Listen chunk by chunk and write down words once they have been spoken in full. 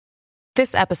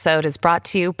This episode is brought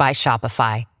to you by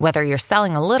Shopify. Whether you're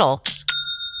selling a little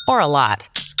or a lot,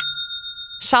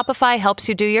 Shopify helps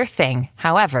you do your thing,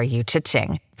 however you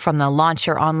cha-ching. From the launch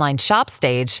your online shop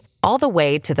stage, all the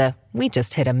way to the we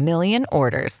just hit 1 million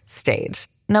orders stage.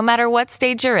 No matter what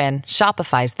stage you're in,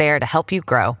 Shopify's there to help you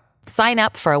grow. Sign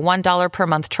up for a $1 per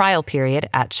month trial period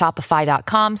at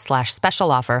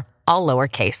shopify.com/special offer, all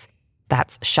lowercase.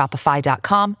 That's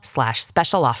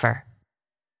shopify.com/special offer.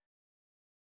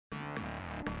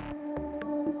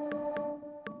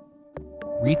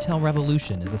 Retail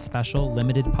Revolution is a special,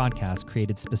 limited podcast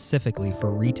created specifically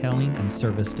for retailing and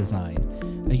service design,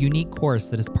 a unique course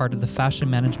that is part of the Fashion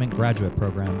Management Graduate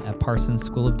Program at Parsons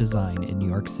School of Design in New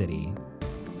York City.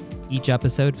 Each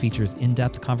episode features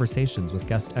in-depth conversations with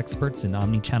guest experts in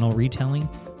omnichannel retailing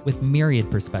with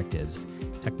myriad perspectives: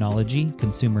 technology,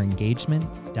 consumer engagement,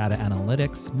 data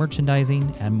analytics,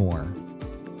 merchandising, and more.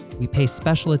 We pay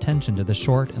special attention to the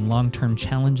short and long-term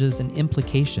challenges and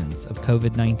implications of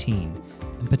COVID-19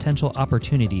 and potential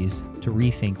opportunities to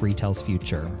rethink retail's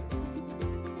future.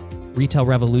 Retail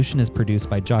Revolution is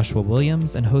produced by Joshua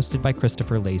Williams and hosted by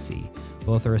Christopher Lacey.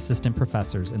 Both are assistant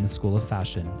professors in the School of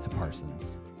Fashion at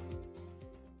Parsons.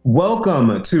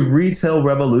 Welcome to Retail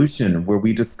Revolution, where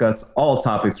we discuss all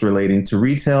topics relating to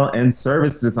retail and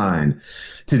service design.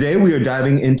 Today, we are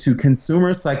diving into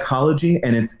consumer psychology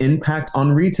and its impact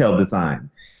on retail design.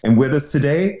 And with us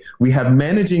today, we have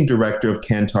Managing Director of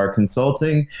Kantar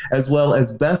Consulting, as well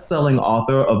as best-selling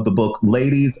author of the book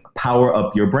Ladies, Power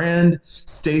Up Your Brand,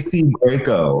 Stacey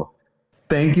Grieco.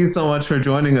 Thank you so much for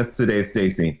joining us today,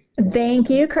 Stacey. Thank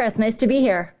you, Chris. Nice to be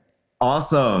here.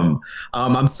 Awesome.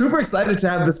 I'm super excited to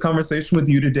have this conversation with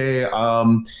you today.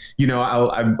 I'll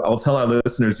tell our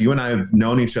listeners, you and I have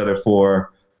known each other for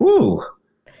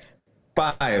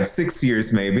 5-6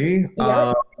 years, maybe.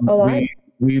 Yeah,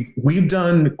 We've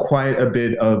done quite a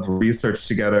bit of research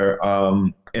together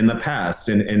in the past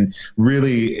and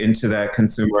really into that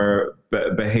consumer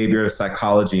behavior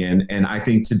psychology. And I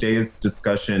think today's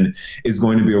discussion is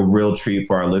going to be a real treat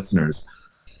for our listeners.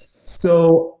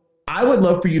 So I would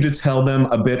love for you to tell them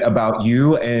a bit about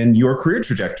you and your career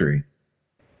trajectory.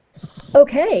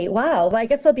 Okay, wow. Well, I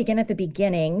guess I'll begin at the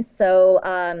beginning. So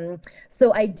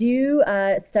I do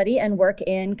study and work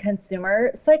in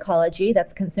consumer psychology.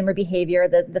 That's consumer behavior,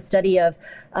 the study of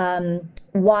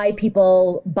why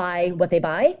people buy what they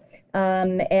buy.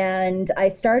 And I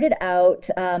started out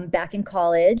back in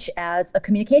college as a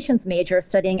communications major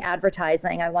studying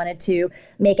advertising. I wanted to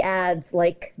make ads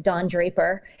like Don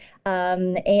Draper.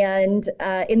 And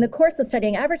in the course of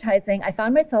studying advertising, I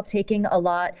found myself taking a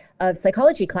lot of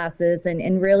psychology classes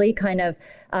and really kind of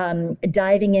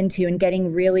diving into and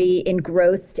getting really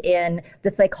engrossed in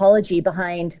the psychology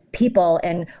behind people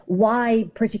and why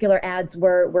particular ads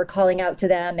were calling out to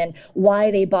them and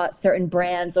why they bought certain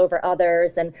brands over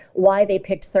others and why they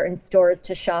picked certain stores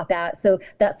to shop at. So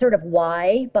that sort of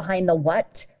why behind the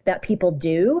what that people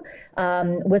do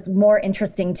was more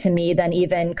interesting to me than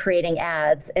even creating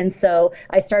ads. And so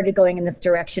I started going in this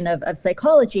direction of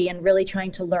psychology and really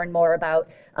trying to learn more about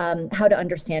how to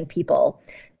understand people.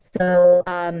 So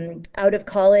out of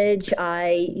college,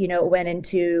 I went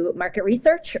into market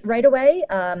research right away,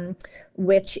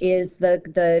 which is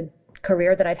the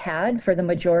career that I've had for the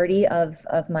majority of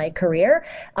my career.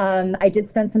 I did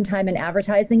spend some time in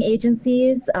advertising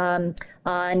agencies on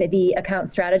the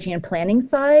account strategy and planning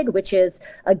side, which is,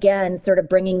 again, sort of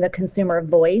bringing the consumer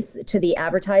voice to the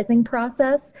advertising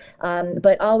process,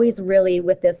 but always really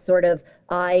with this sort of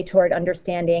eye toward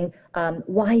understanding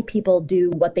why people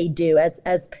do what they do.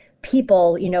 As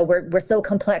people, we're so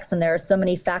complex and there are so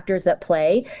many factors at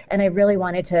play. And I really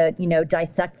wanted to,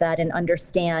 dissect that and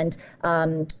understand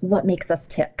what makes us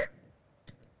tick.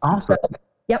 Awesome. So,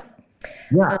 yep.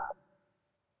 Yeah.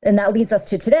 And that leads us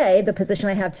to today, the position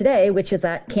I have today, which is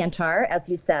at Kantar, as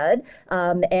you said.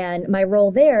 And my role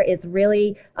there is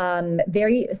really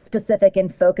very specific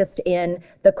and focused in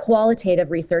the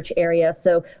qualitative research area.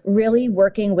 So really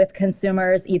working with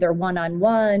consumers, either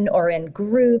one-on-one or in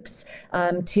groups,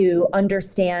 to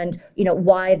understand,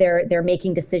 why they're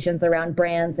making decisions around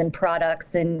brands and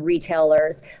products and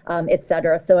retailers, et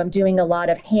cetera. So I'm doing a lot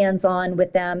of hands-on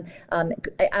with them,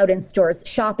 out in stores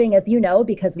shopping, as you know,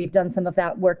 because we've done some of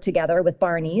that work together with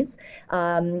Barney's,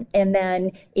 and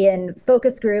then in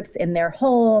focus groups in their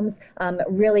homes,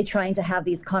 really trying to have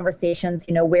these conversations,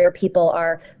 where people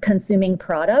are consuming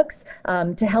products,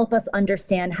 to help us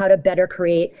understand how to better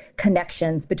create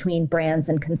connections between brands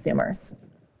and consumers.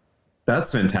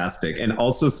 That's fantastic. And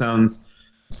also sounds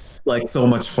like so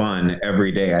much fun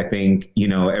every day. I think,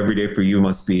 every day for you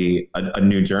must be a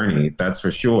new journey. That's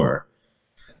for sure.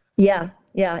 Yeah,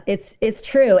 Yeah, it's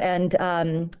true, and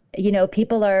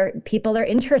people are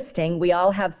interesting. We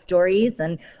all have stories,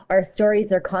 and our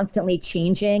stories are constantly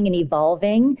changing and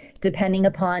evolving depending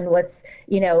upon what's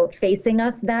facing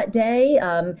us that day.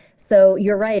 So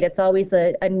you're right; it's always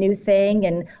a new thing,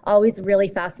 and always really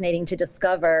fascinating to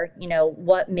discover,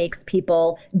 what makes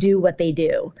people do what they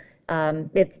do.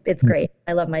 It's great.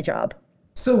 I love my job.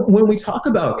 So when we talk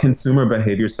about consumer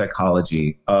behavior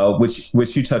psychology, which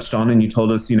you touched on, and you told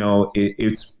us,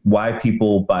 it's why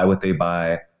people buy what they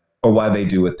buy or why they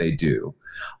do what they do.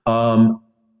 Um,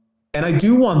 and I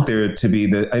do want there to be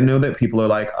I know that people are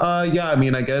like, yeah, I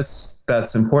mean, I guess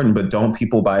that's important, but don't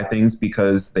people buy things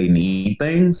because they need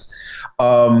things?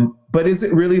 But is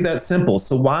it really that simple?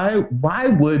 So why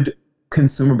would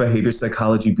consumer behavior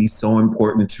psychology be so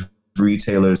important to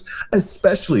retailers,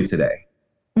 especially today?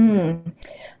 Mm.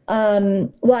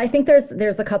 Well, I think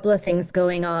there's a couple of things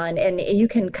going on, and you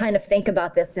can kind of think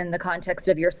about this in the context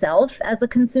of yourself as a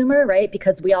consumer, right?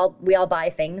 Because we all buy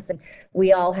things, and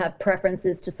we all have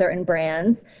preferences to certain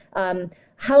brands.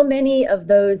 How many of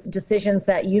those decisions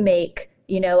that you make,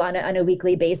 on a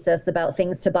weekly basis about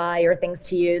things to buy or things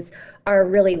to use are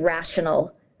really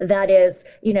rational? That is,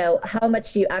 how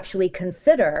much do you actually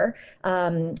consider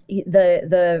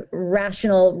the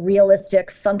rational,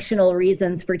 realistic, functional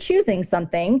reasons for choosing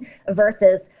something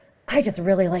versus I just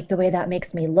really like the way that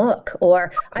makes me look,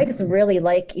 or I just really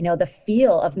like, the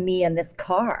feel of me in this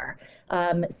car.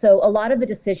 So a lot of the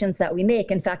decisions that we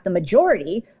make, in fact, the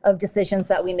majority of decisions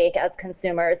that we make as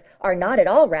consumers are not at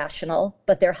all rational,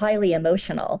 but they're highly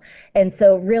emotional. And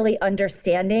so really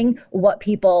understanding what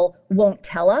people won't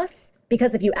tell us,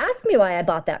 because if you ask me why I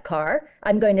bought that car,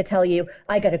 I'm going to tell you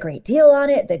I got a great deal on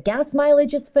it. The gas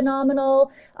mileage is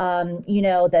phenomenal.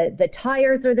 The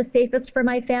tires are the safest for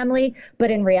my family. But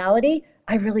in reality,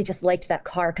 I really just liked that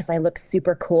car because I look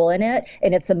super cool in it,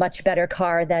 and it's a much better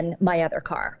car than my other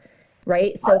car.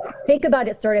 Right? So think about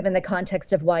it sort of in the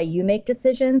context of why you make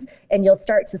decisions, and you'll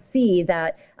start to see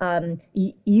that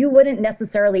you wouldn't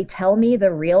necessarily tell me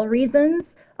the real reasons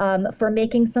for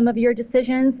making some of your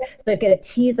decisions. So I've got to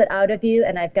tease it out of you,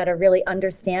 and I've got to really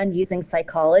understand, using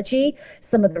psychology,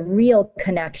 some of the real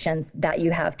connections that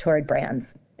you have toward brands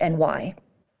and why.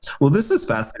 Well, this is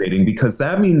fascinating because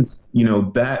that means,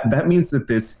 that means that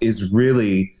this is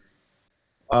really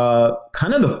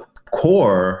kind of the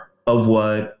core of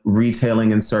what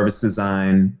retailing and service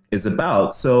design is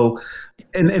about. So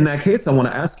in that case, I want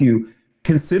to ask you,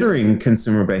 considering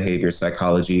consumer behavior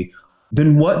psychology,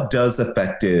 then what does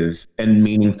effective and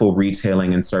meaningful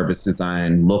retailing and service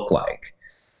design look like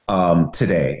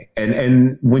today?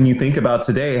 And when you think about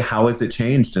today, how has it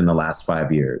changed in the last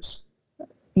 5 years?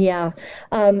 Yeah,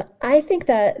 I think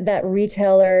that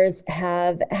retailers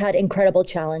have had incredible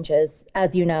challenges,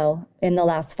 as you know, in the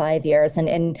last 5 years,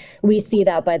 and we see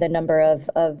that by the number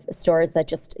of stores that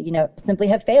just simply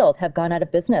have failed, have gone out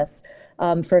of business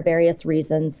for various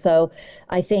reasons. So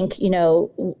I think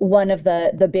one of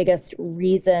the biggest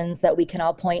reasons that we can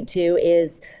all point to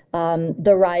is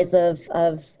the rise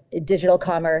of digital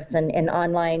commerce and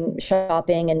online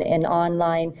shopping and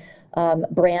online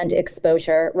brand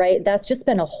exposure, right? That's just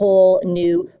been a whole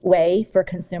new way for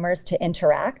consumers to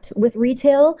interact with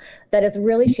retail that has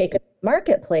really shaken the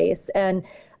marketplace. And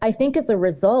I think as a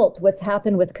result, what's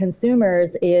happened with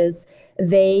consumers is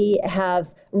they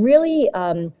have really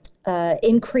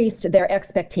increased their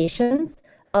expectations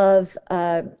of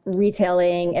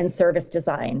retailing and service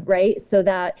design, right? So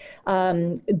that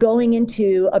going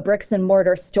into a bricks and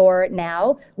mortar store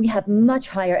now, we have much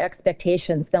higher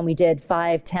expectations than we did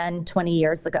 5, 10, 20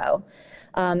 years ago,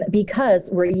 because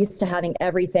we're used to having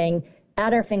everything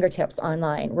at our fingertips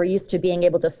online. We're used to being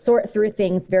able to sort through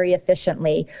things very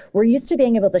efficiently. We're used to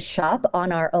being able to shop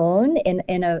on our own in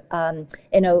an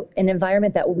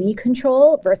environment that we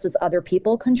control versus other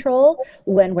people control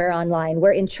when we're online.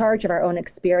 We're in charge of our own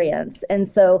experience.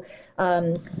 And so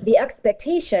the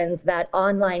expectations that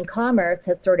online commerce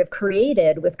has sort of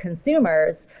created with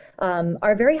consumers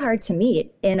are very hard to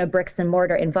meet in a bricks and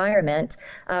mortar environment.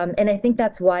 And I think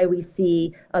that's why we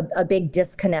see a big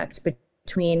disconnect between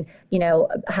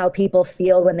how people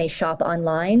feel when they shop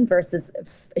online versus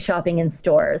shopping in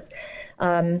stores.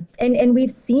 And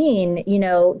we've seen,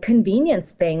 convenience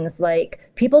things like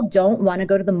people don't want to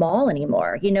go to the mall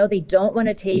anymore. They don't want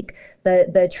to take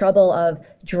the trouble of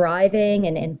driving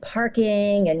and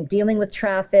parking and dealing with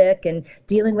traffic and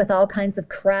dealing with all kinds of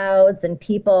crowds and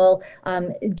people,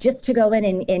 just to go in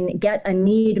and get a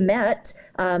need met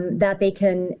that they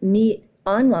can meet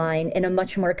online in a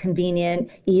much more convenient,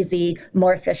 easy,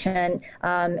 more efficient,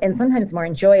 and sometimes more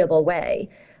enjoyable way.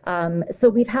 So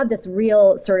we've had this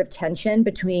real sort of tension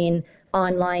between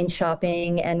online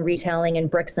shopping and retailing in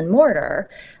bricks and mortar.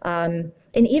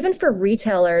 And even for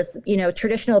retailers,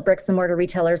 traditional bricks and mortar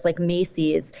retailers like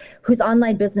Macy's, whose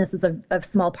online business is a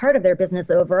small part of their business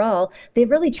overall,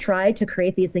 they've really tried to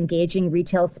create these engaging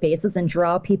retail spaces and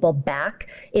draw people back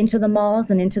into the malls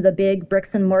and into the big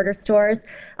bricks and mortar stores.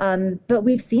 But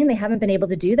we've seen they haven't been able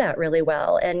to do that really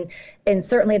well. And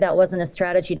certainly that wasn't a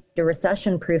strategy to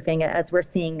recession proofing, as we're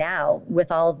seeing now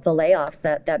with all of the layoffs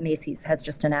that Macy's has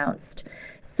just announced.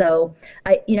 So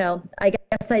I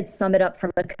guess I'd sum it up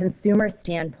from a consumer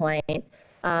standpoint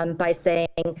by saying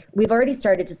we've already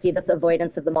started to see this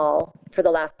avoidance of the mall for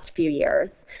the last few years.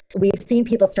 We've seen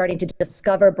people starting to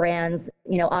discover brands,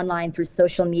 online through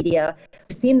social media.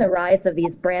 We've seen the rise of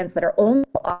these brands that are only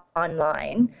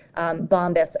online,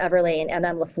 Bombas, Everlane,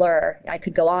 MM Lafleur. I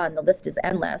could go on. The list is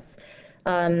endless.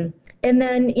 And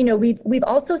then, we've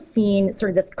also seen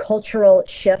sort of this cultural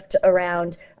shift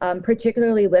around,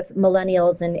 particularly with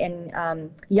millennials and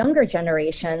younger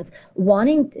generations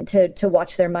wanting to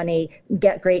watch their money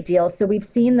get great deals. So we've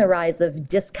seen the rise of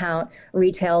discount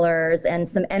retailers and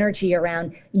some energy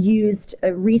around used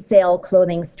resale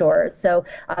clothing stores. So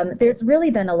there's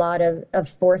really been a lot of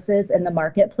forces in the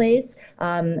marketplace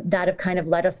that have kind of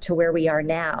led us to where we are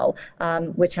now,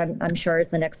 which I'm sure is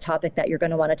the next topic that you're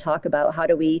going to want to talk about. How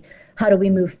do we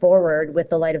move forward with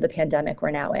the light of the pandemic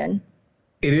we're now in?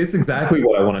 It is exactly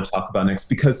what I want to talk about next,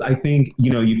 because I think,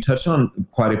 you've touched on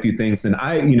quite a few things. And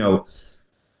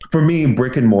for me,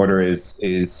 brick and mortar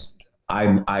is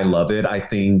I love it. I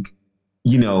think,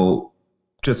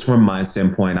 just from my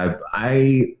standpoint,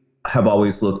 I have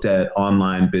always looked at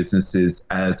online businesses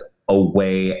as a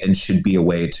way and should be a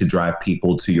way to drive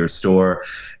people to your store,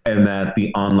 and that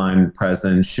the online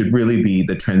presence should really be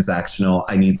the transactional,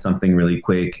 I need something really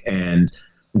quick, and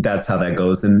that's how that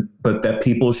goes. But that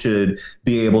people should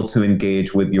be able to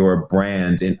engage with your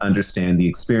brand and understand the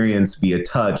experience via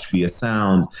touch, via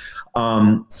sound.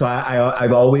 So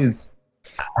I've always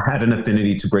had an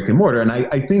affinity to brick and mortar. And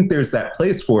I think there's that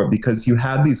place for it, because you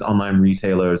have these online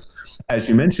retailers, as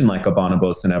you mentioned, like a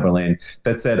Bonobos and Everlane,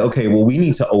 that said, okay, well, we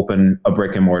need to open a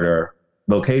brick and mortar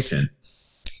location,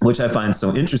 which I find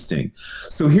so interesting.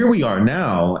 So here we are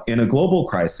now in a global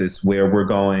crisis where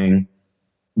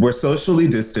we're socially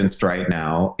distanced right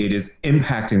now. It is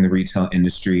impacting the retail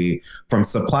industry from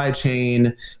supply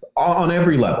chain on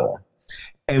every level.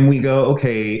 And we go,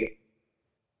 okay,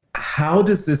 how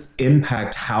does this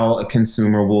impact how a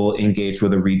consumer will engage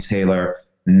with a retailer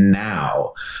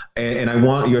now? And I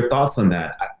want your thoughts on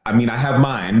that. I mean, I have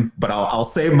mine, but I'll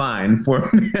save mine for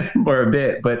a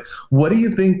bit. But what do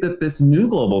you think that this new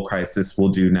global crisis will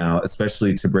do now,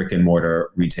 especially to brick and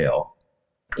mortar retail?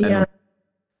 Yeah.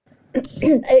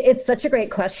 It's such a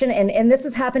great question. And this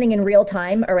is happening in real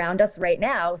time around us right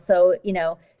now. So,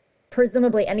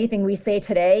 presumably anything we say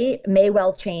today may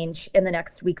well change in the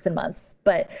next weeks and months.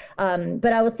 But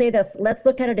I will say this, let's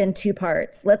look at it in two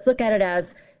parts. Let's look at it as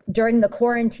during the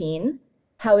quarantine,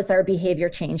 how is our behavior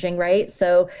changing, right?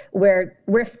 So we're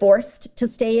forced to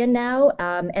stay in now.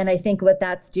 And I think what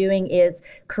that's doing is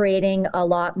creating a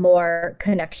lot more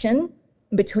connection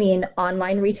between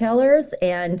online retailers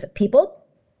and people.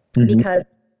 Mm-hmm. Because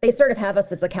they sort of have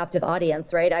us as a captive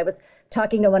audience, right? I was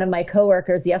talking to one of my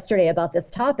coworkers yesterday about this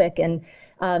topic, and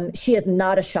she is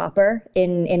not a shopper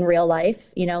in real life,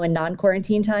 in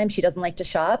non-quarantine time. She doesn't like to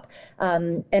shop.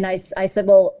 And I said,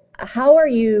 well, how are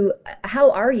you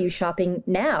shopping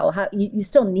now? You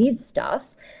still need stuff.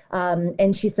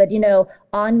 And she said,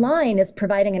 online is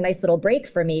providing a nice little break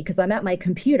for me, because I'm at my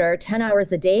computer 10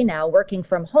 hours a day now, working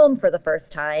from home for the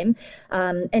first time.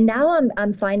 And now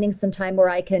I'm finding some time where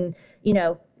I can,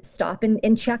 stop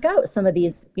and check out some of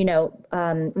these,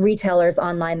 retailers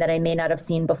online that I may not have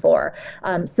seen before.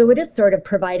 So it is sort of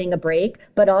providing a break,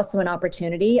 but also an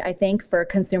opportunity, I think, for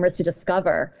consumers to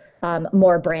discover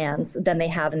more brands than they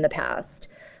have in the past.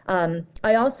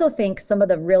 I also think some of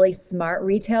the really smart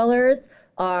retailers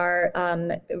are,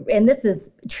 and this is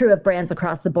true of brands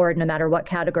across the board, no matter what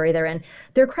category they're in,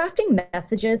 they're crafting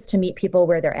messages to meet people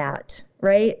where they're at,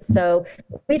 right? So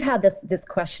we've had this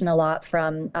question a lot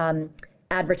from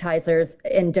advertisers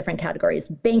in different categories,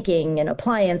 banking and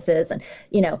appliances, and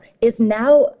is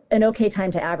now an okay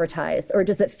time to advertise, or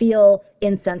does it feel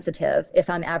insensitive if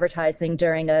I'm advertising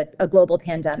during a global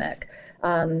pandemic?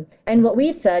 And what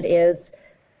we've said is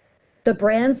the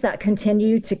brands that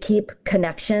continue to keep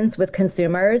connections with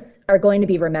consumers are going to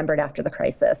be remembered after the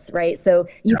crisis, right? So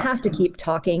you have to keep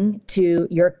talking to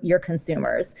your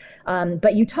consumers,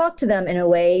 but you talk to them in a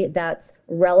way that's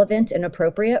relevant and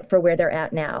appropriate for where they're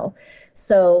at now.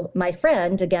 So my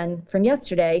friend, again from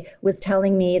yesterday, was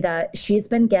telling me that she's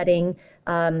been getting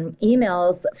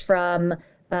emails from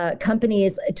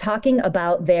companies talking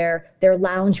about their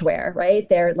loungewear, right?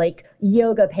 Their like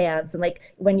yoga pants and like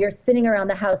when you're sitting around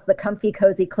the house, the comfy,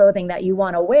 cozy clothing that you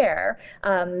want to wear.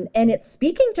 And it's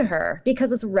speaking to her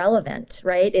because it's relevant,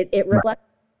 right? It reflects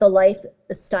the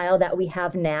lifestyle that we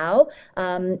have now.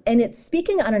 And it's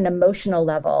speaking on an emotional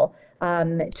level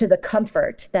to the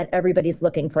comfort that everybody's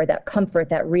looking for, that comfort,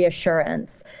 that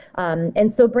reassurance.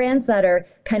 And so brands that are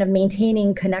kind of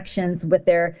maintaining connections with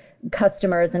their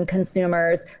customers and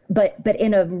consumers, but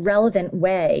in a relevant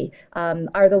way,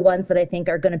 are the ones that I think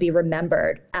are going to be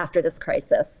remembered after this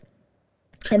crisis.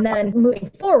 And then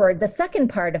moving forward, the second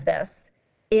part of this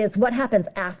is what happens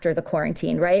after the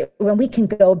quarantine, right? When we can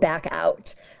go back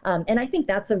out. And I think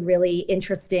that's a really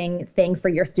interesting thing for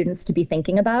your students to be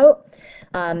thinking about,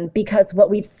 because what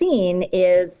we've seen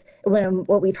is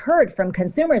what we've heard from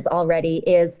consumers already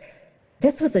is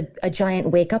this was a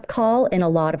giant wake-up call in a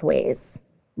lot of ways,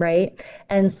 right?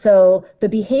 And so the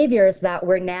behaviors that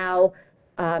we're now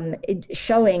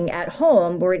showing at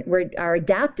home, our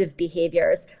adaptive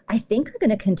behaviors, I think are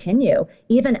going to continue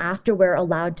even after we're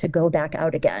allowed to go back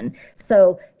out again.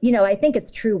 So, I think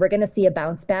it's true. We're going to see a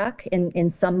bounce back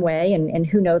in some way, and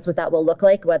who knows what that will look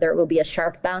like, whether it will be a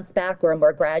sharp bounce back or a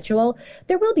more gradual.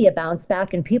 There will be a bounce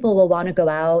back, and people will want to go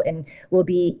out and will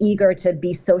be eager to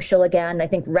be social again. I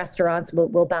think restaurants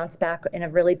will bounce back in a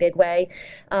really big way.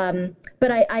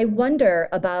 But I wonder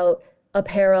about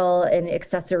apparel and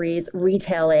accessories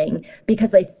retailing,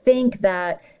 because I think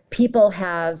that people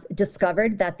have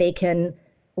discovered that they can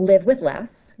live with less,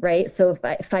 right? So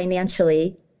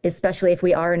financially, especially if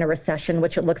we are in a recession,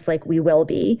 which it looks like we will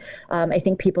be, I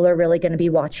think people are really going to be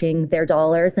watching their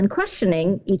dollars and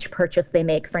questioning each purchase they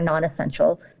make for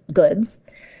non-essential goods.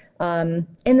 And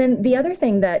then the other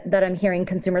thing that I'm hearing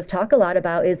consumers talk a lot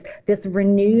about is this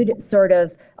renewed sort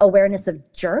of awareness of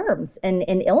germs and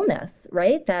illness,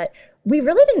 right? That we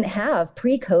really didn't have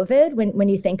pre-COVID when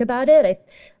you think about it.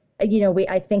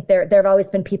 I think there have always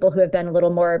been people who have been a little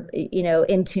more,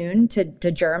 in tune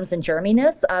to germs and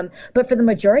germiness. But for the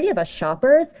majority of us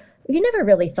shoppers, you never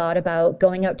really thought about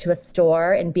going out to a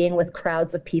store and being with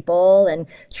crowds of people and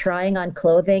trying on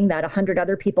clothing that 100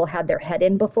 other people had their head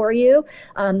in before you.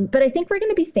 But I think we're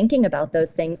going to be thinking about those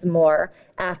things more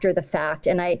after the fact.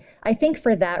 And I think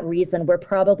for that reason, we're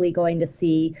probably going to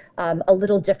see a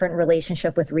little different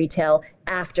relationship with retail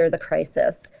after the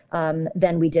crisis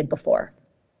than we did before.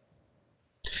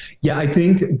 Yeah, I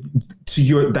think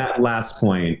to that last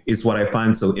point is what I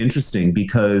find so interesting,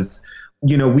 because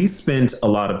we spent a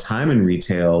lot of time in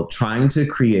retail trying to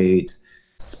create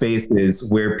spaces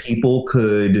where people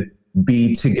could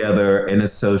be together in a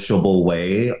sociable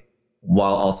way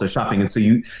while also shopping. And so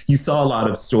you saw a lot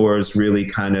of stores really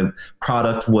kind of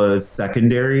product was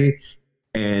secondary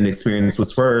and experience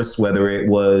was first, whether it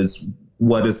was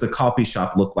what does the coffee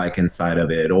shop look like inside of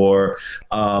it, or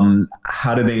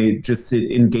how do they just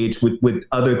engage with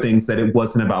other things, that it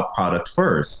wasn't about product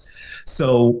first.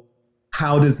 So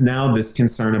how does now this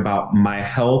concern about my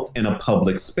health in a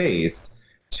public space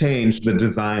change the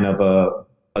design of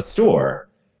a store?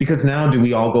 Because now do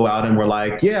we all go out and we're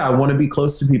like, yeah, I want to be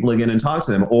close to people again and talk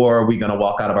to them? Or are we going to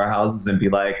walk out of our houses and be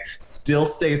like, still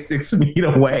stay 6 feet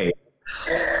away?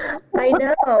 I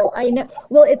know.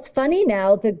 Well, it's funny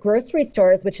now, the grocery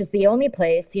stores, which is the only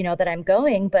place, that I'm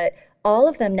going, but all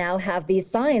of them now have these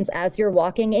signs as you're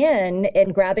walking in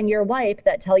and grabbing your wipe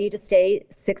that tell you to stay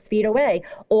 6 feet away.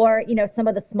 Or, some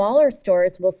of the smaller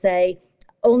stores will say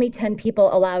only 10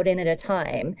 people allowed in at a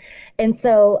time. And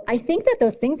so I think that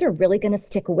those things are really going to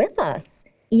stick with us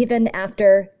even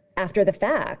after the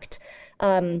fact.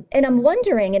 And I'm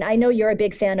wondering, and I know you're a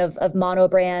big fan of mono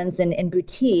brands and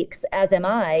boutiques, as am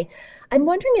I. I'm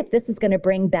wondering if this is going to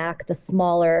bring back the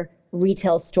smaller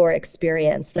retail store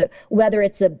experience, whether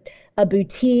it's a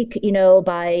boutique,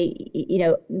 by,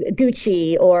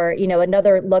 Gucci or,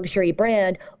 another luxury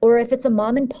brand, or if it's a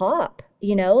mom and pop,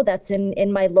 that's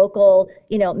in my local,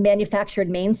 manufactured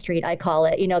Main Street, I call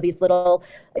it, these little,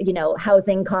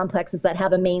 housing complexes that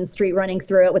have a main street running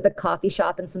through it with a coffee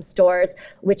shop and some stores,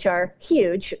 which are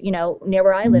huge, near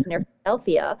where I live, near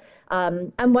Philadelphia.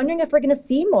 I'm wondering if we're going to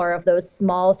see more of those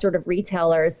small sort of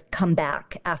retailers come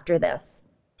back after this.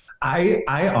 I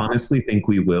honestly think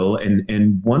we will.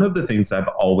 And one of the things I've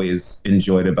always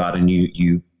enjoyed about, and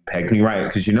you pegged me right,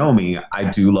 because you know me, I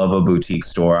do love a boutique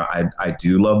store. I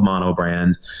do love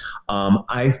monobrand.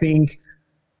 I think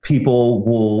people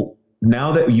will,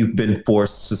 now that you've been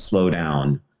forced to slow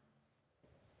down,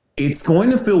 it's going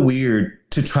to feel weird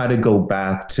to try to go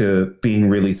back to being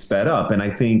really sped up. And I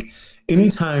think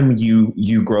anytime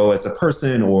you grow as a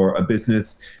person or a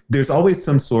business, there's always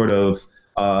some sort of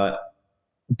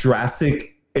drastic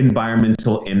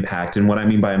environmental impact. And what I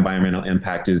mean by environmental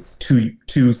impact is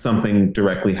to something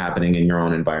directly happening in your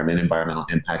own environment, environmental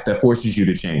impact that forces you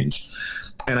to change.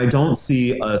 And I don't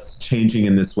see us changing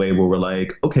in this way where we're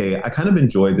like, okay, I kind of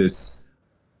enjoy this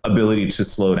ability to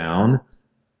slow down,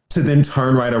 to then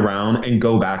turn right around and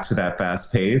go back to that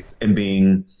fast pace and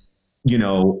being,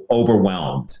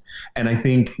 overwhelmed. And I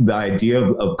think the idea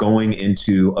of going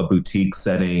into a boutique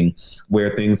setting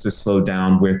where things are slowed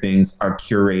down, where things are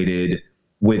curated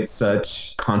with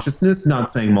such consciousness,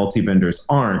 not saying multi-vendors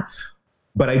aren't,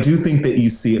 but I do think that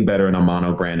you see it better in a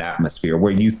mono-brand atmosphere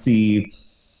where you see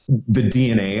the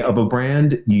DNA of a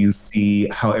brand, you see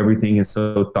how everything is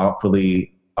so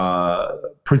thoughtfully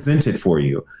presented for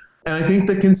you. And I think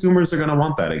the consumers are going to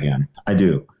want that again. I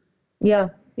do. Yeah.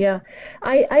 Yeah,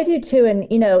 I do too. And,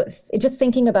 just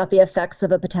thinking about the effects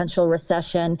of a potential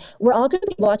recession, we're all going to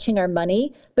be watching our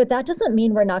money, but that doesn't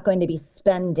mean we're not going to be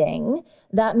spending.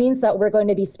 That means that we're going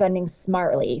to be spending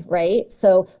smartly, right?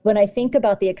 So when I think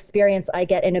about the experience I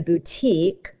get in a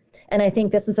boutique, and I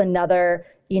think this is another,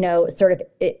 sort of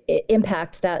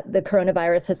impact that the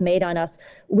coronavirus has made on us,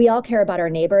 we all care about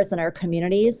our neighbors and our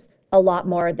communities a lot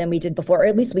more than we did before, or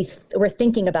at least we're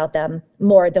thinking about them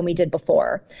more than we did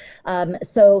before.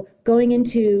 So going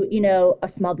into, a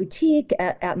small boutique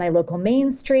at my local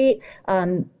Main Street,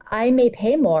 I may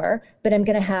pay more, but I'm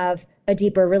going to have a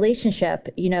deeper relationship,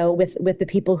 with the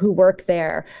people who work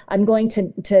there. I'm going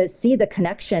to see the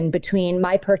connection between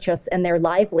my purchase and their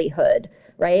livelihood.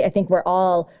 Right. I think we're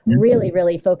all really,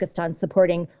 really focused on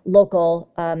supporting local,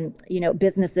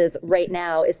 businesses right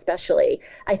now, especially.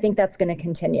 I think that's going to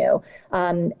continue.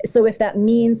 So if that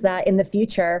means that in the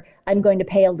future, I'm going to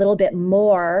pay a little bit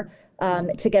more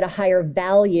to get a higher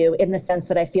value in the sense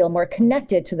that I feel more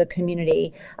connected to the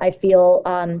community. I feel,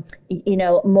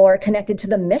 more connected to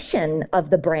the mission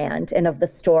of the brand and of the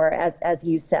store, as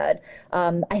you said.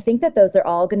 I think that those are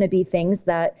all going to be things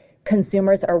that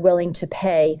consumers are willing to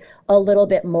pay a little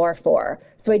bit more for.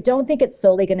 So I don't think it's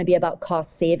solely going to be about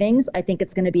cost savings. I think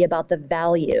it's going to be about the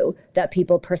value that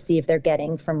people perceive they're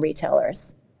getting from retailers.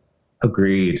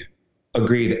 Agreed.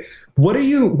 What are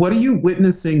you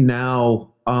witnessing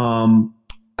now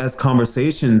as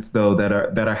conversations though that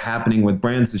are happening with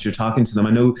brands as you're talking to them? I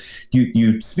know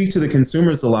you speak to the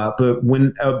consumers a lot, but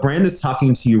when a brand is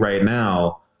talking to you right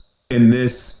now in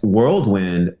this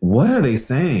whirlwind, what are they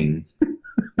saying?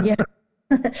 Yeah.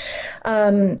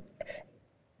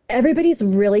 Everybody's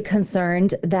really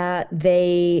concerned that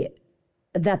they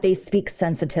speak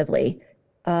sensitively.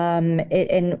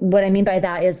 And what I mean by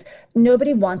that is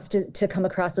nobody wants to come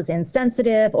across as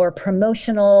insensitive or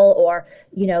promotional or,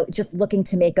 just looking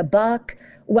to make a buck,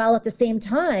 while at the same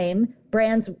time,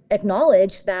 brands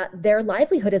acknowledge that their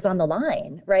livelihood is on the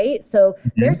line, right? So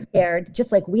they're scared,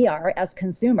 just like we are as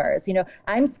consumers.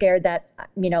 I'm scared that,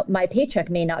 my paycheck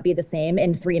may not be the same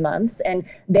in 3 months, and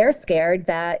they're scared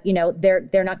that,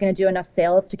 they're not going to do enough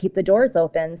sales to keep the doors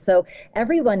open. So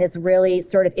everyone is really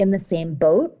sort of in the same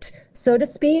boat, so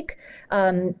to speak.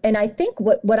 And I think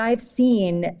what I've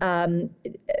seen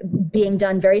being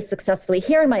done very successfully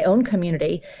here in my own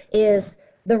community is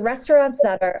the restaurants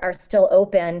that are still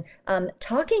open,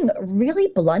 talking really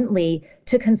bluntly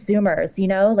to consumers,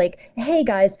 like, hey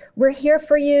guys, we're here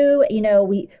for you.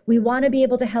 We want to be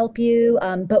able to help you,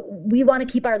 but we want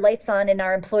to keep our lights on and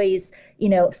our employees,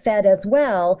 fed as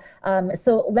well.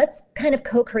 So let's kind of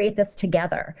co-create this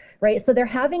together, right? So they're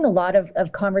having a lot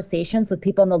of conversations with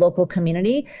people in the local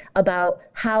community about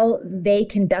how they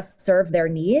can best serve their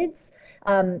needs.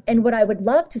 And what I would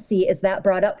love to see is that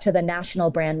brought up to the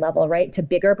national brand level, right? To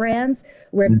bigger brands,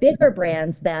 where bigger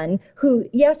brands then, who,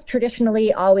 yes,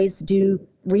 traditionally always do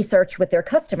research with their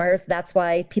customers. That's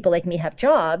why people like me have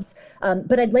jobs.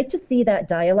 But I'd like to see that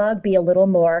dialogue be a little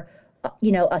more,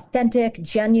 authentic,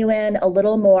 genuine, a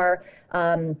little more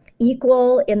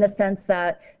equal in the sense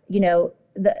that,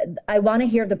 I want to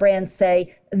hear the brand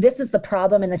say, this is the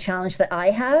problem and the challenge that I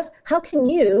have. How can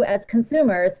you, as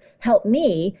consumers, help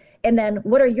me? And then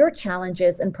what are your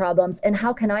challenges and problems, and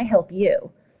how can I help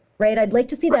you, right? I'd like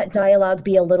to see that dialogue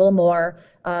be a little more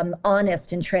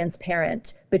honest and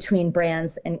transparent between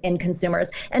brands and consumers.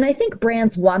 And I think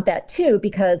brands want that too,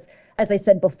 because as I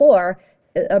said before,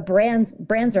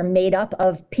 brands are made up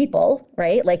of people,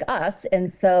 right? Like us.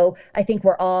 And so I think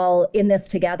we're all in this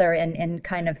together and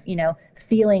kind of,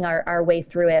 feeling our way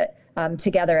through it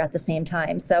together at the same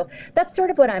time. So that's sort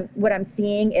of what I'm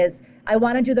seeing is I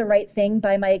want to do the right thing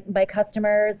by my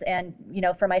customers and,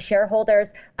 for my shareholders.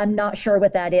 I'm not sure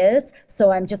what that is.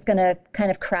 So I'm just going to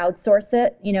kind of crowdsource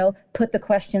it, put the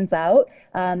questions out,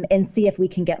 and see if we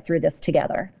can get through this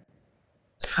together.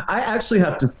 I actually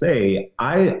have to say,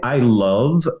 I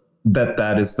love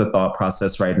that is the thought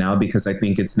process right now, because I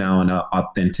think it's now an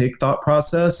authentic thought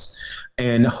process,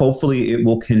 and hopefully it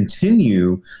will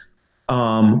continue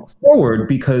forward,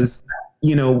 because,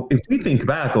 if we think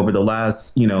back over the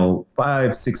last,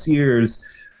 5-6 years,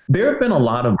 there have been a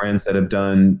lot of brands that have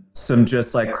done some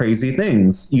just like crazy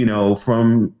things,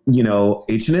 from,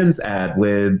 H&M's ad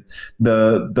with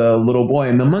the little boy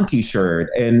in the monkey shirt,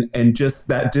 and just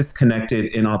that disconnected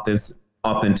in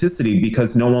authenticity,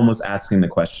 because no one was asking the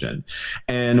question.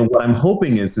 And what I'm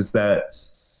hoping is that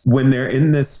when they're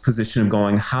in this position of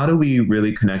going, how do we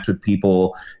really connect with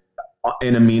people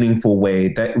in a meaningful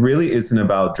way that really isn't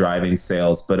about driving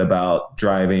sales, but about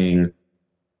driving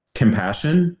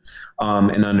compassion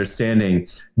and understanding,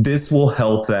 this will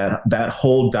help that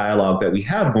whole dialogue that we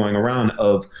have going around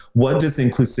of what does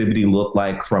inclusivity look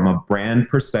like from a brand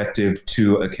perspective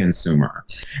to a consumer,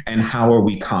 and how are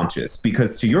we conscious?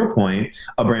 Because to your point,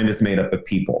 a brand is made up of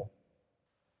people.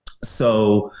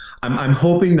 So I'm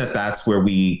hoping that that's where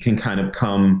we can kind of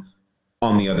come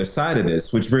on the other side of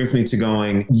this, which brings me to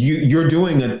going, you're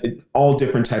doing all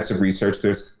different types of research.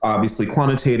 There's obviously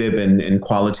quantitative and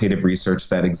qualitative research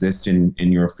that exists in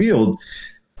your field.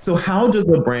 So how does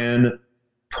a brand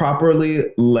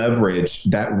properly leverage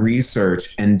that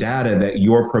research and data that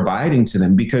you're providing to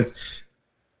them? Because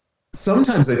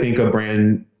sometimes I think a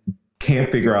brand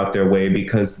can't figure out their way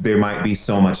because there might be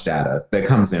so much data that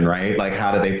comes in, right? Like,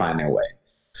 how do they find their way?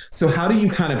 So how do you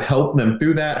kind of help them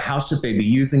through that? How should they be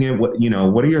using it? What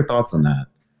are your thoughts on that?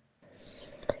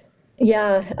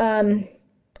 Yeah,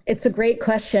 it's a great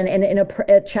question and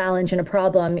a challenge and a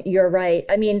problem. You're right.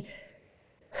 I mean,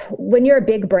 when you're a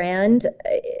big brand,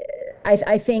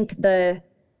 I think the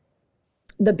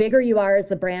bigger you are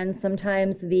as a brand,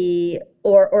 sometimes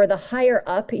or the higher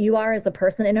up you are as a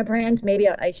person in a brand, maybe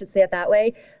I should say it that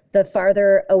way, the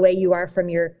farther away you are from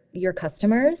your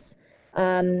customers.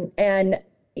 And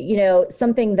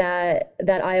something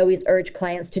that I always urge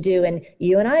clients to do, and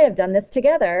you and I have done this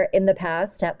together in the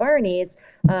past at Barney's,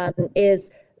 is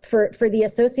for the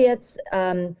associates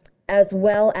as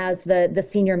well as the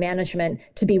senior management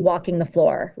to be walking the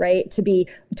floor, right? To be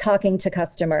talking to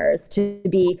customers, to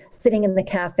be sitting in the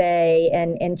cafe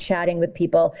and chatting with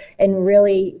people, and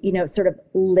really, sort of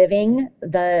living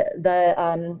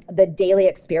the daily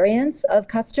experience of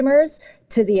customers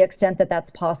to the extent that that's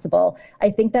possible.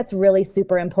 I think that's really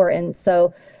super important.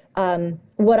 So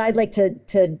what I'd like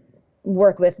to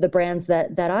work with the brands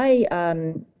that I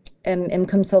am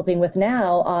consulting with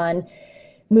now on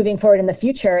moving forward in the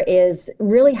future is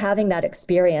really having that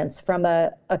experience from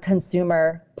a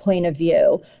consumer point of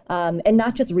view, and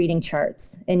not just reading charts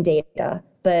and data,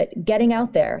 but getting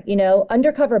out there.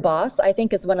 Undercover Boss, I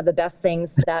think, is one of the best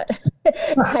things that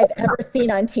I've ever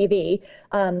seen on TV,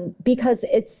 because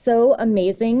it's so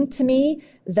amazing to me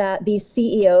that these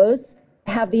CEOs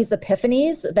have these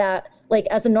epiphanies that, like,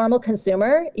 as a normal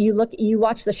consumer, you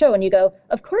watch the show and you go,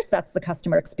 of course that's the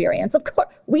customer experience. Of course,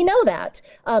 we know that.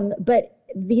 But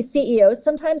these CEOs,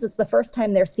 sometimes it's the first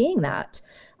time they're seeing that.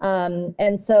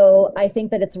 And so I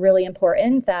think that it's really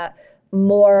important that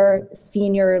more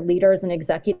senior leaders and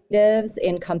executives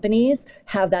in companies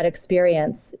have that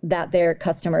experience that their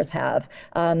customers have,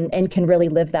 and can really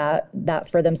live that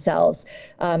for themselves.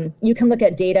 You can look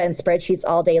at data and spreadsheets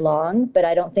all day long, but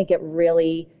I don't think it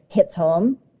really hits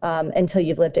home until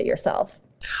you've lived it yourself.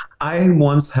 I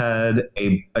once had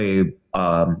my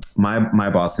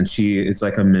boss, and she is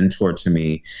like a mentor to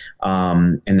me,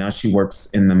 and now she works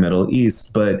in the Middle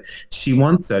East, but she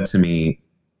once said to me,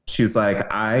 she's like,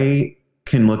 I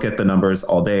can look at the numbers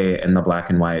all day and the black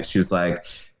and white. She was like,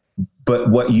 but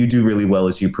what you do really well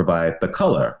is you provide the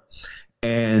color.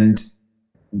 And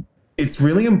it's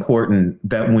really important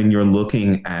that when you're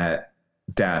looking at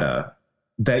data,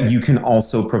 that you can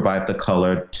also provide the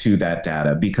color to that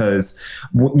data. Because,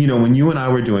 when you and I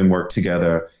were doing work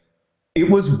together, it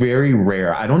was very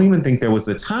rare. I don't even think there was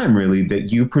a time really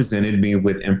that you presented me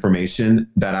with information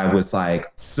that I was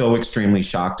like so extremely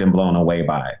shocked and blown away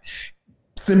by,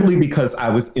 simply because I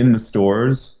was in the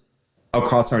stores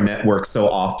across our network so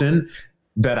often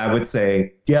that I would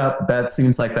say, yeah, that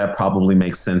seems like that probably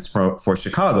makes sense for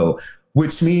Chicago,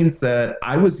 which means that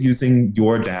I was using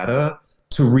your data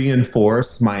to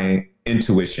reinforce my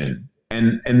intuition.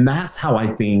 And that's how I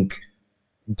think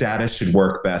data should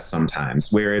work best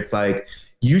sometimes, where it's like,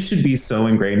 you should be so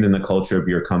ingrained in the culture of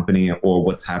your company or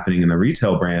what's happening in the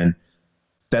retail brand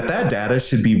that data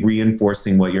should be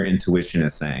reinforcing what your intuition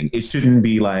is saying. It shouldn't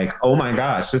be like, oh my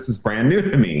gosh, this is brand new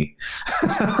to me.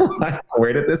 Like,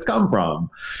 where did this come from?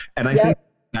 And I think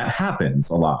that happens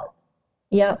a lot.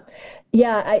 Yeah.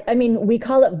 Yeah. I mean, we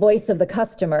call it voice of the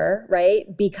customer, right?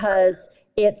 Because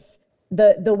it's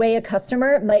the way a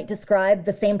customer might describe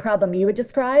the same problem you would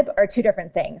describe are two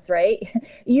different things, right?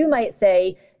 You might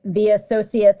say the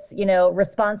associate's,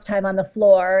 response time on the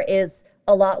floor is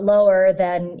a lot lower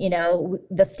than,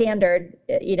 the standard,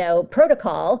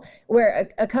 protocol, where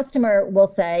a customer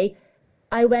will say,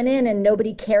 I went in and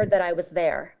nobody cared that I was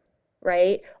there,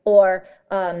 right? Or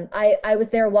I was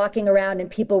there walking around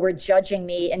and people were judging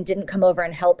me and didn't come over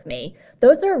and help me.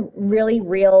 Those are really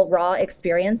real, raw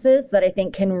experiences that I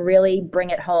think can really bring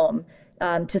it home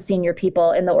to senior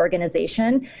people in the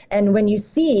organization. And when you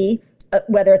see,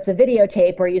 whether it's a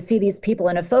videotape or you see these people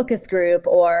in a focus group,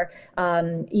 or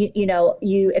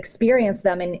you experience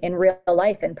them in real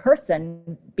life in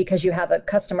person because you have a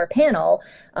customer panel,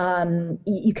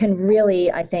 you can really,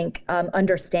 I think,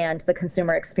 understand the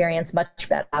consumer experience much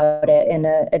better about it in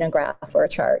a graph or a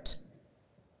chart.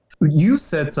 You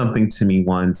said something to me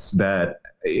once that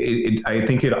I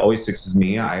think it always sticks with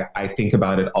me. I think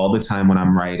about it all the time when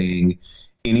I'm writing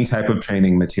any type of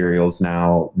training materials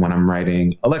now, when I'm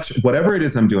writing a lecture, whatever it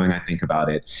is I'm doing, I think about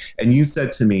it. And you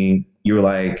said to me, you were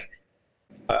like,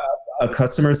 a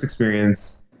customer's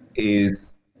experience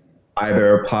is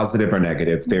either positive or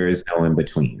negative. There is no in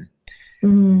between.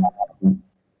 Mm.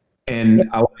 And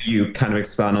I'll let you kind of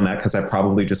expound on that because I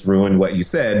probably just ruined what you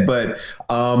said. But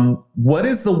what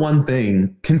is the one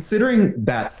thing, considering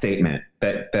that statement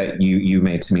that you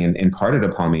made to me and imparted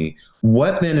upon me,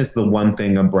 what then is the one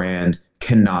thing a brand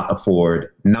cannot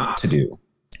afford not to do?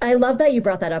 I love that you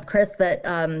brought that up, Chris, that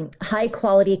high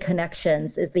quality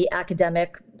connections is the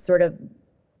academic sort of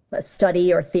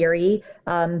study or theory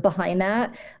behind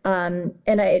that.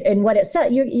 And what it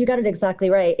said, you got it exactly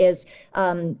right, is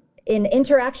in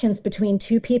interactions between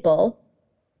two people,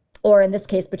 or in this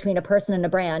case, between a person and a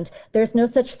brand, there's no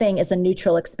such thing as a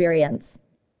neutral experience.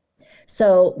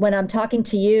 So when I'm talking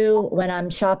to you, when I'm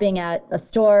shopping at a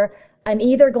store, I'm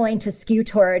either going to skew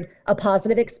toward a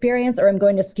positive experience or I'm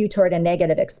going to skew toward a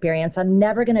negative experience. I'm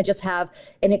never going to just have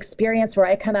an experience where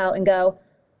I come out and go,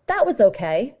 that was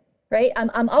okay, right?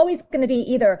 I'm always going to be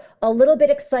either a little bit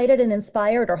excited and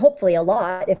inspired, or hopefully a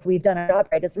lot if we've done our job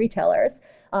right as retailers,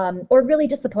 or really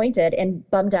disappointed and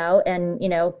bummed out and,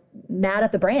 mad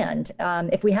at the brand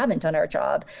if we haven't done our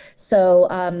job.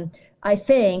 So I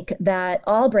think that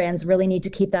all brands really need to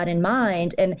keep that in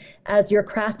mind. And as you're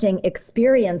crafting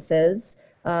experiences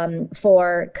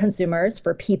for consumers,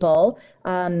 for people,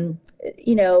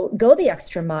 go the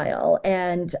extra mile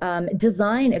and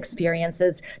design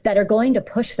experiences that are going to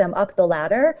push them up the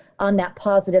ladder on that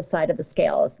positive side of the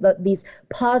scales. These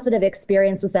positive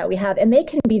experiences that we have, and they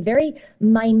can be very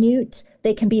minute.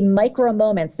 They can be micro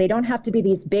moments. They don't have to be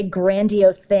these big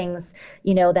grandiose things,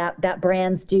 that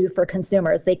brands do for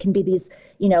consumers. They can be these,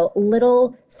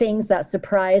 little things that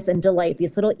surprise and delight,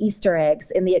 these little Easter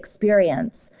eggs in the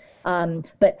experience.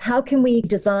 But how can we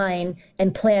design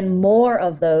and plan more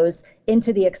of those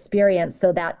into the experience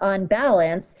so that on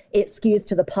balance, it skews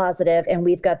to the positive and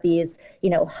we've got these,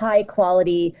 high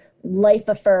quality, life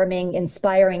affirming,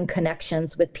 inspiring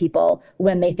connections with people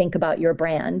when they think about your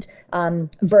brand,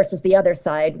 versus the other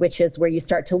side, which is where you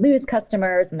start to lose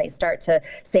customers and they start to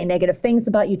say negative things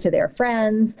about you to their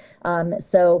friends.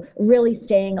 So really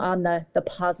staying on the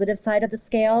positive side of the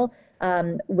scale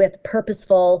with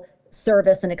purposeful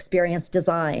service and experience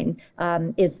design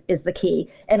is the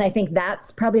key. And I think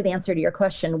that's probably the answer to your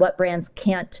question. What brands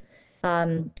can't,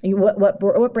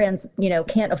 what brands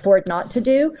can't afford not to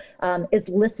do is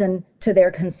listen to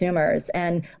their consumers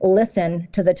and listen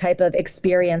to the type of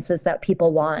experiences that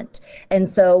people want.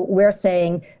 And so we're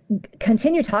saying,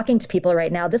 continue talking to people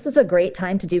right now. This is a great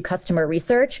time to do customer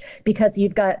research because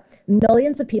you've got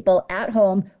millions of people at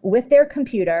home with their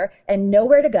computer and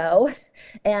nowhere to go,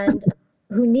 and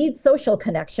who need social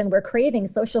connection. We're craving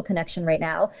social connection right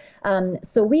now.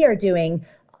 So we are doing,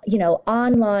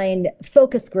 online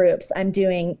focus groups. I'm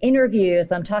doing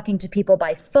interviews. I'm talking to people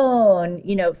by phone,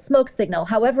 smoke signal,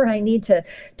 however I need to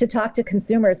talk to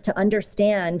consumers to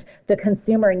understand the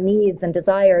consumer needs and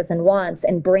desires and wants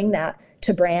and bring that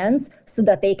to brands so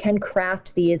that they can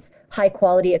craft these high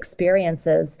quality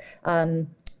experiences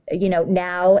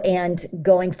now and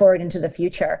going forward into the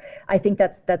future. I think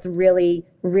that's really,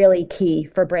 really key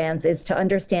for brands, is to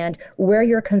understand where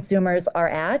your consumers are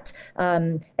at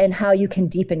and how you can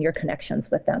deepen your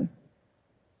connections with them.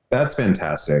 That's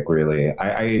fantastic, really.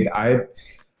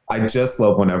 I just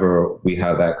love whenever we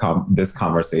have this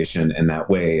conversation in that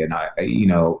way. And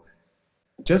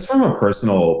just from a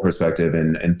personal perspective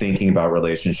and thinking about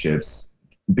relationships,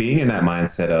 being in that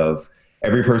mindset of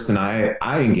every person I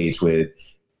engage with,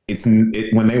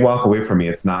 when they walk away from me,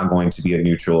 it's not going to be a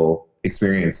neutral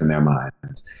experience in their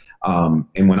mind.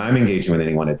 And when I'm engaging with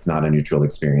anyone, it's not a neutral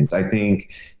experience. I think,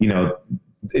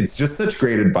 it's just such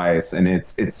great advice, and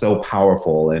it's so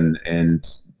powerful and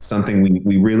something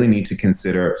we really need to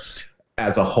consider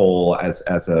as a whole, as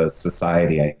a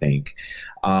society, I think.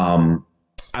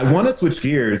 I want to switch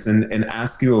gears and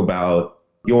ask you about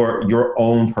your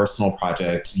own personal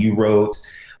project. You wrote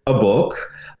a book,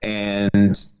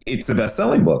 and it's a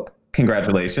best-selling book.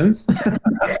 Congratulations.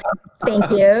 Thank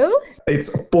you. It's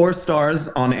 4 stars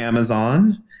on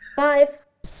Amazon. 5.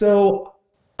 So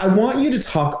I want you to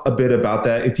talk a bit about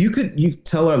that. If you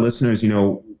tell our listeners,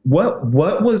 what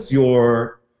was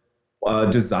your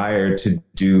desire to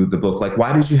do the book? Like,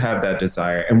 why did you have that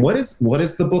desire? And what is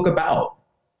the book about?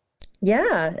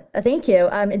 Yeah, thank you.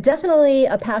 Definitely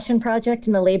a passion project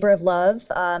and a labor of love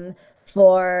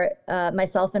for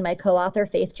myself and my co-author,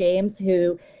 Faith James,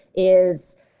 who is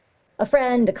a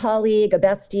friend, a colleague, a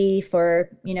bestie for,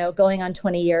 going on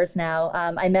 20 years now.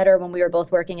 I met her when we were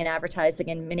both working in advertising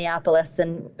in Minneapolis,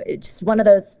 and it's just one of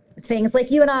those things, like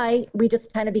you and I, we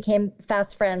just kind of became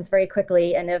fast friends very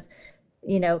quickly and have,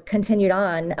 continued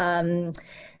on.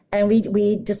 And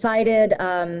we decided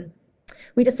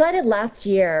last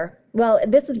year, well,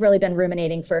 this has really been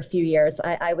ruminating for a few years,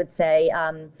 I would say.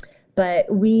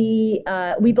 But we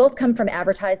both come from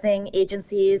advertising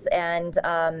agencies and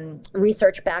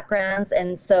research backgrounds,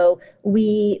 and so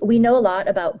we know a lot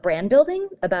about brand building,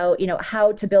 about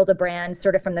how to build a brand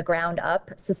sort of from the ground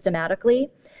up systematically.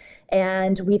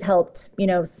 And we've helped,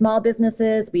 small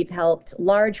businesses, we've helped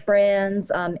large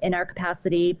brands in our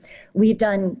capacity. We've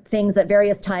done things at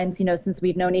various times, since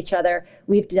we've known each other.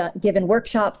 We've given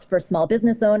workshops for small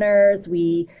business owners.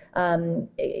 We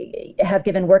have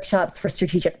given workshops for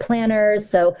strategic planners.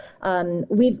 So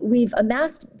we've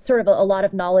amassed sort of a lot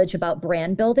of knowledge about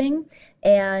brand building.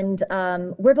 And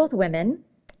we're both women,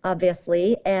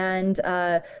 obviously, and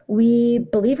we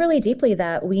believe really deeply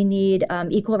that we need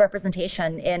equal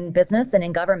representation in business and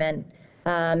in government.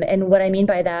 And what I mean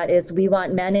by that is we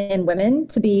want men and women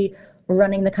to be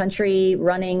running the country,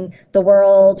 running the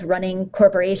world, running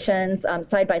corporations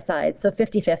side by side. So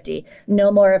 50-50.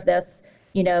 No more of this,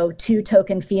 2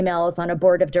 token females on a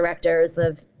board of directors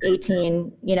of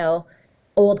 18,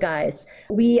 old guys.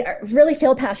 We really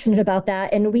feel passionate about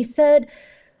that. And we said,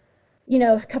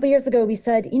 a couple years ago, we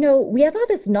said, we have all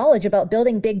this knowledge about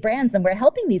building big brands and we're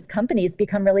helping these companies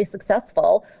become really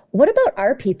successful. What about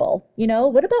our people?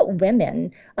 What about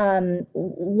women?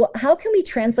 How can we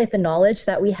translate the knowledge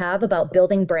that we have about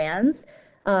building brands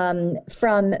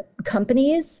from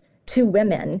companies to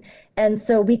women? And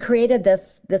so we created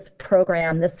this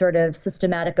program, this sort of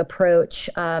systematic approach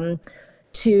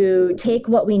to take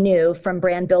what we knew from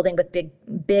brand building with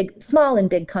small and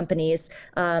big companies,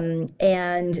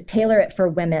 and tailor it for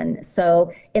women.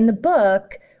 So in the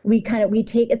book,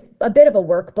 it's a bit of a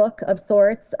workbook of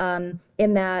sorts,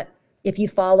 in that if you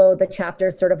follow the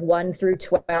chapters sort of 1 through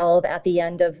 12 at the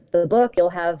end of the book, you'll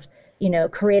have,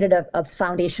 created a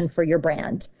foundation for your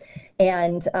brand.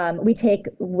 And we take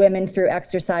women through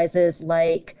exercises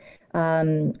like,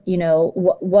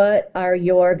 what are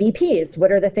your VPs? What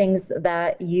are the things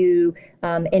that you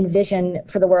envision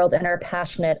for the world and are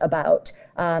passionate about?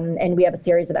 And we have a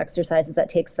series of exercises that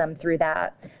takes them through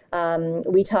that.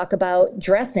 We talk about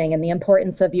dressing and the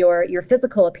importance of your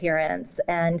physical appearance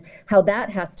and how that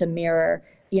has to mirror,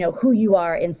 who you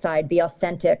are inside, the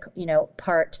authentic,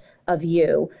 part of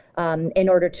you, in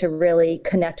order to really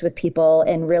connect with people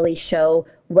and really show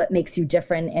what makes you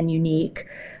different and unique.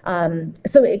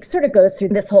 So it sort of goes through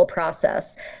this whole process.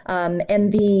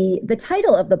 And the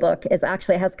title of the book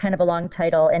has kind of a long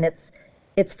title, and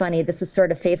it's funny. This is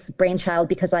sort of Faith's brainchild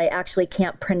because I actually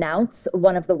can't pronounce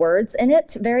one of the words in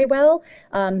it very well.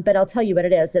 But I'll tell you what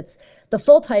it is. The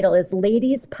full title is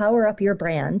Ladies Power Up Your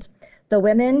Brand, the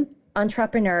Women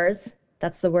Entrepreneurs,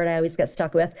 that's the word I always get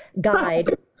stuck with,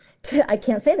 Guide I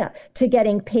can't say that, to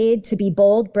getting paid to be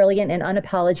bold, brilliant, and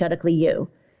unapologetically you.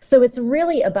 So it's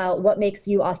really about what makes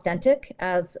you authentic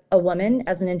as a woman,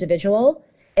 as an individual,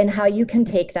 and how you can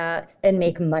take that and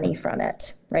make money from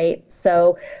it, right?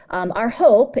 So our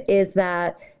hope is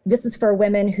that this is for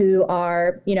women who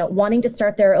are, wanting to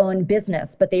start their own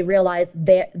business, but they realize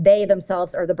they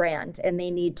themselves are the brand, and they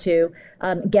need to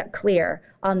get clear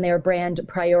on their brand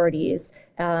priorities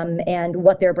and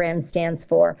what their brand stands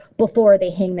for before they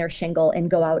hang their shingle and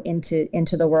go out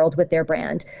into the world with their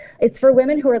brand. It's for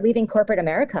women who are leaving corporate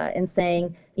America and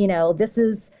saying, this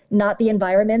is not the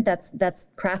environment that's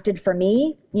crafted for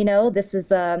me. This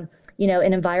is an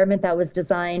environment that was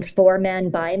designed for men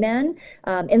by men.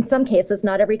 In some cases,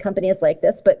 not every company is like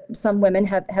this, but some women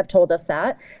have told us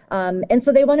that. And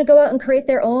so they want to go out and create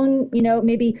their own,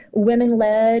 maybe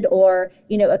women-led or,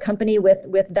 a company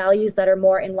with values that are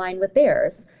more in line with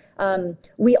theirs.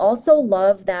 We also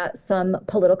love that some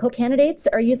political candidates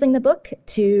are using the book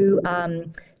to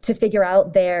figure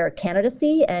out their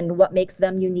candidacy and what makes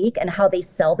them unique and how they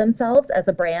sell themselves as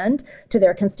a brand to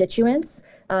their constituents.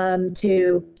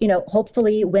 To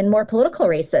hopefully win more political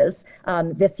races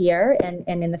this year and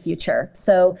in the future.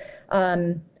 So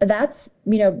that's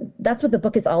what the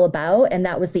book is all about, and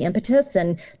that was the impetus,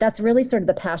 and that's really sort of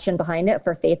the passion behind it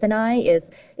for Faith and I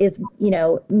is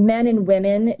men and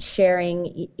women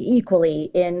sharing equally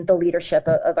in the leadership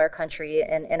of our country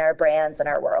and our brands and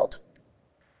our world.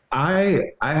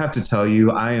 I have to tell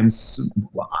you, I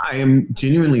am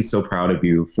genuinely so proud of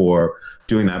you for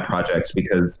doing that project,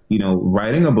 because,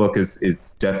 writing a book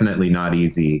is definitely not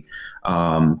easy.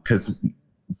 Because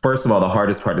first of all, the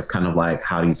hardest part is kind of like,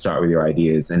 how do you start with your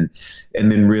ideas and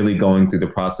then really going through the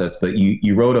process. But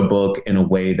you wrote a book in a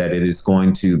way that it is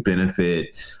going to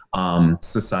benefit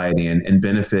society and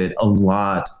benefit a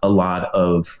lot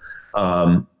of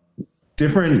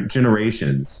different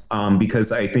generations,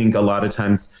 because I think a lot of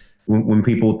times when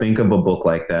people think of a book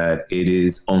like that, it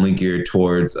is only geared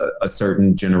towards a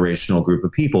certain generational group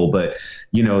of people. But,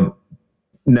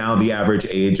 now the average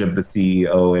age of the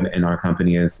CEO in our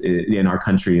company in our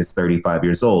country is 35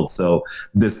 years old. So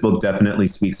this book definitely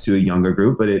speaks to a younger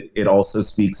group, but it also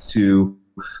speaks to,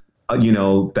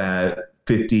 that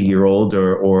 50-year-old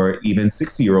or even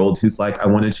 60-year-old who's like, I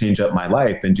want to change up my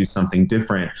life and do something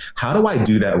different. How do I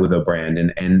do that with a brand?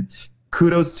 And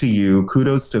kudos to you,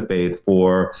 kudos to Faith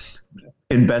for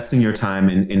investing your time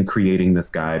in creating this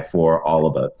guide for all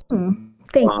of us.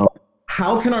 Thank you.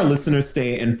 How can our listeners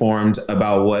stay informed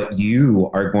about what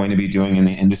you are going to be doing in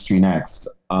the industry next,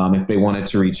 if they wanted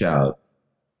to reach out?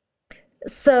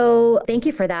 So thank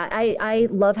you for that. I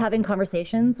love having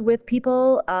conversations with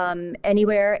people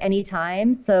anywhere,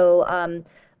 anytime. So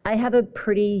I have a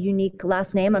pretty unique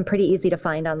last name. I'm pretty easy to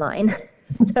find online.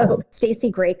 So Stacey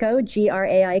Graiko,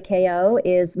 Graiko,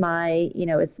 is my,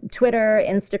 is Twitter,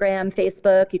 Instagram,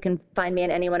 Facebook. You can find me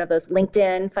in any one of those.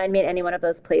 LinkedIn, find me in any one of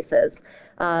those places.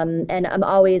 And I'm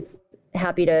always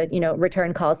happy to,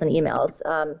 return calls and emails.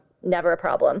 Never a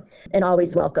problem, and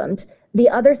always welcomed. The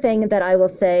other thing that I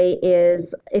will say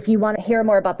is, if you want to hear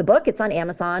more about the book, it's on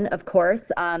Amazon, of course.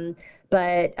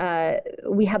 But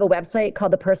we have a website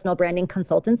called the Personal Branding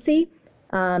Consultancy,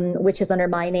 which is under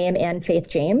my name and Faith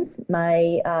James,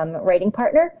 my writing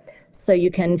partner. So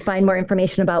you can find more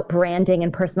information about branding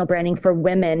and personal branding for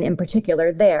women in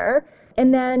particular there.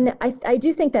 And then I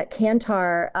do think that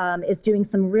Kantar is doing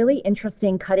some really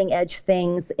interesting cutting edge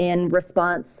things in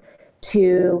response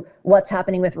to what's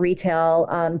happening with retail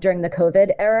during the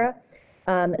COVID era.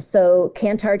 So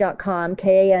Kantar.com,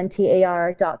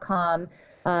 Kantar.com,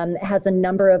 has a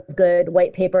number of good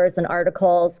white papers and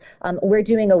articles. We're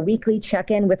doing a weekly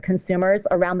check-in with consumers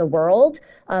around the world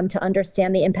to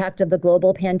understand the impact of the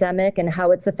global pandemic and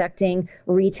how it's affecting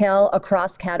retail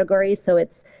across categories. So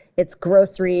it's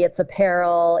grocery, it's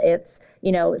apparel, it's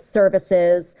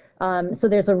services. So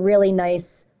there's a really nice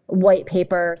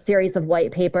series of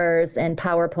white papers and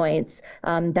PowerPoints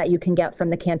that you can get from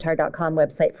the Kantar.com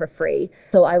website for free.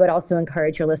 So I would also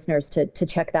encourage your listeners to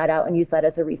check that out and use that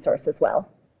as a resource as well.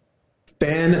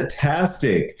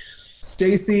 Fantastic.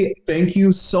 Stacey, thank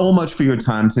you so much for your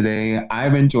time today.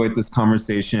 I've enjoyed this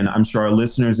conversation. I'm sure our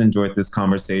listeners enjoyed this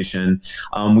conversation.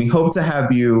 We hope to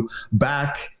have you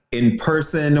back in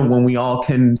person when we all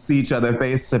can see each other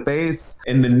face to face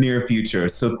in the near future.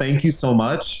 So thank you so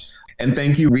much. And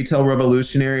thank you, Retail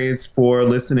Revolutionaries, for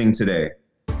listening today.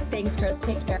 Thanks, Chris.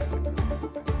 Take care.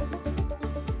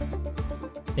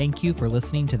 Thank you for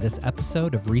listening to this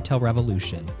episode of Retail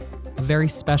Revolution. A very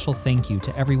special thank you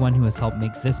to everyone who has helped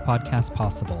make this podcast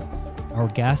possible. Our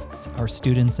guests, our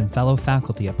students, and fellow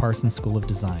faculty at Parsons School of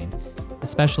Design,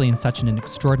 especially in such an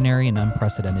extraordinary and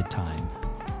unprecedented time.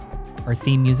 Our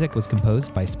theme music was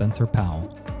composed by Spencer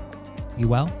Powell. Be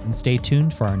well and stay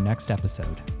tuned for our next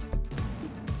episode.